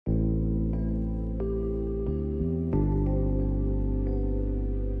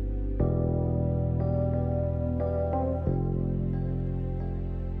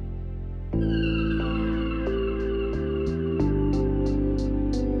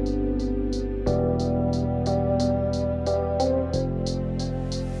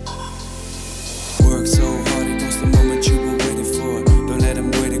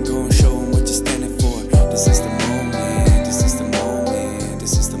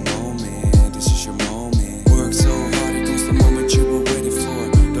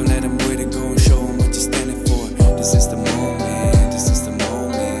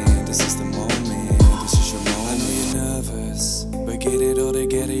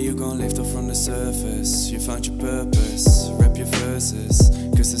on the surface. You found your purpose, rep your verses.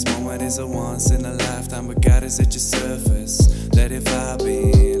 Cause this moment is a once in a lifetime, but God is at your surface. Let it vibe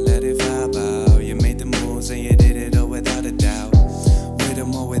in, let it vibe out. You made the moves and you did it all without a doubt. With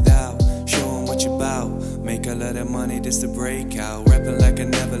them or without, show them what you bout. Make a lot of money, this the breakout. Rapping like I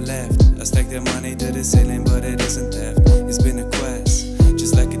never left. I stack that money to the ceiling, but it isn't theft. It's been a quest,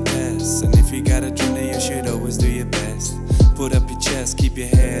 just like a test. And if you got a dream, then you should always do your best. Put up your chest, keep your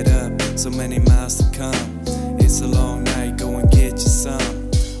head up. So many miles to come. It's a long night, go and get you some.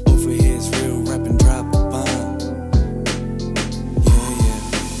 Over here is real, rap and drop a bomb. Yeah,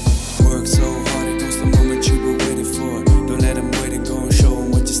 yeah. Work so hard, it goes the moment you were waiting for. Don't let them wait and go and show them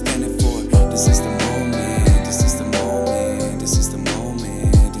what you're standing for. This is the moment, this is the moment, this is the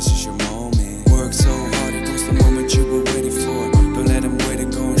moment, this is your moment. Work so hard, it goes the moment you were waiting for. Don't let them wait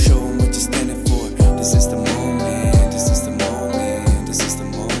and go and show them what you're standing for. This is the moment, this is the moment, this is the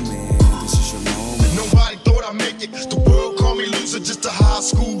moment, this is your moment. Nobody thought I'd make it. The world called me loser, just a high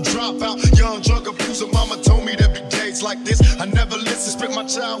school dropout. Young drug abuser, mama told me there'd be days like this. I never listened, spent my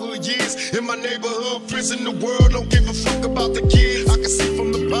childhood years in my neighborhood prison. The world don't give a fuck about the kids. I can see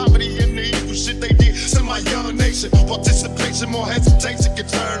from the poverty and the evil shit they did to my young nation. Participation, more hesitation can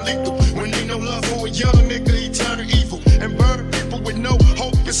turn lethal. When ain't no love for a young nigga, he turn evil and burn people with no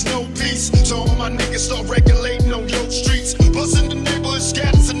hope, it's no peace. So all my niggas start regulating on your streets. Busting the neighborhood,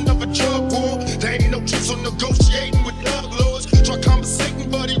 scatters another drug war. There ain't no truth on negotiating with thug lords. Try conversating,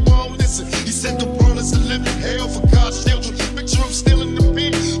 but he won't listen. He said the world is a living hell for God's children. Picture him still in the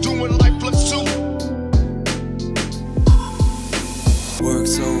pit, doing life plus two. Work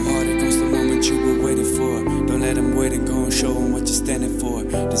so hard, it goes the moment you were waiting for. Don't let them wait and go and show them what you're standing for.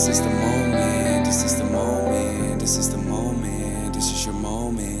 This is the moment, this is the moment, this is the moment, this is your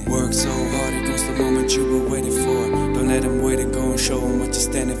moment. Work so hard, it goes the moment you were waiting for. Don't let them wait and go and show them what you're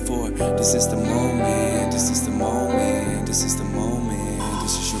standing for. This is the moment, this is the moment, this is the moment,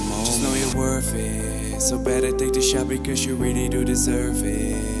 this is your moment. Just know you're worth it, so better take the shot because you really do deserve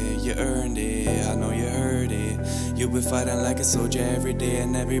it. You earned it, I know you heard it. You've been fighting like a soldier every day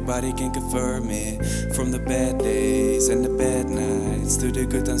and everybody can confirm it. From the bad days and the bad nights to the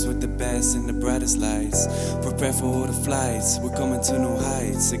good times with the best and the brightest lights. Prepare for all the flights, we're coming to new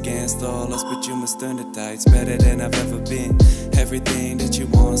heights. Against all odds, but you must turn the tides. Better than I've ever been. Everything that you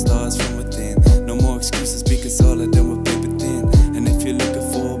want starts from within. No more excuses because all of them were paper thin. And if you're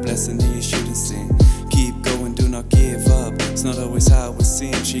looking for a blessing, then you shouldn't sin. Keep going, do not give up. It's not always how it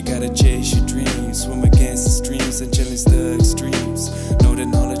seems. You gotta chase your dreams, swim against the streams and challenge the extremes. Know that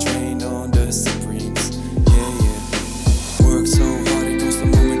knowledge rained on the supremes. Yeah, yeah. Work so hard, it goes the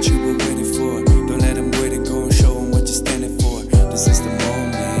moment you were waiting for. Don't let them wait and go and show them what you're standing for. This is the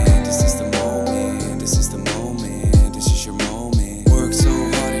moment, this is the moment, this is the moment, this is your moment. Work so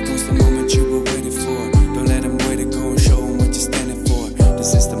hard, it goes the moment you were waiting for. Don't let them wait and go and show them what you're standing for.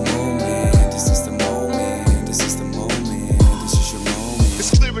 This is the moment, this is the moment, this is the moment, this is your moment.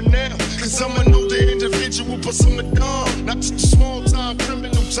 It's clearer now, cause I'ma know the individual, but some are dumb. Not just a small time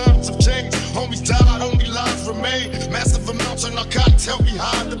criminal, times have changed. Homies died, only lives remain. Massive amounts of narcotics help me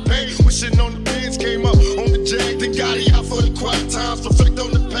hide the pain. Wishing on the beds, came up on the jag. Then got it out for the quiet times, reflect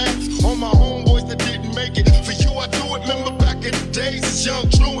on the past. On my homeboys that didn't make it. For you I do it, remember back in the days as young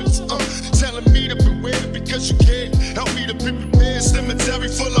truants. Telling me to beware because you care. Help me to be prepared. Cemetery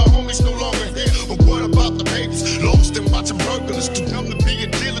full of homies no longer here. But what about the babies? Lost and watching burglars. Too dumb to be a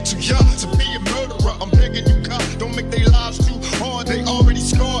dealer, too young to be a murderer. I'm begging you, cop, don't make their lives too hard. They already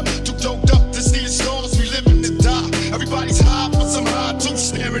scarred, too doped up to see the stars. We living to die. Everybody's high, but some high too.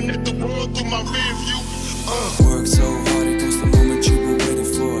 Staring at the world through my rear view.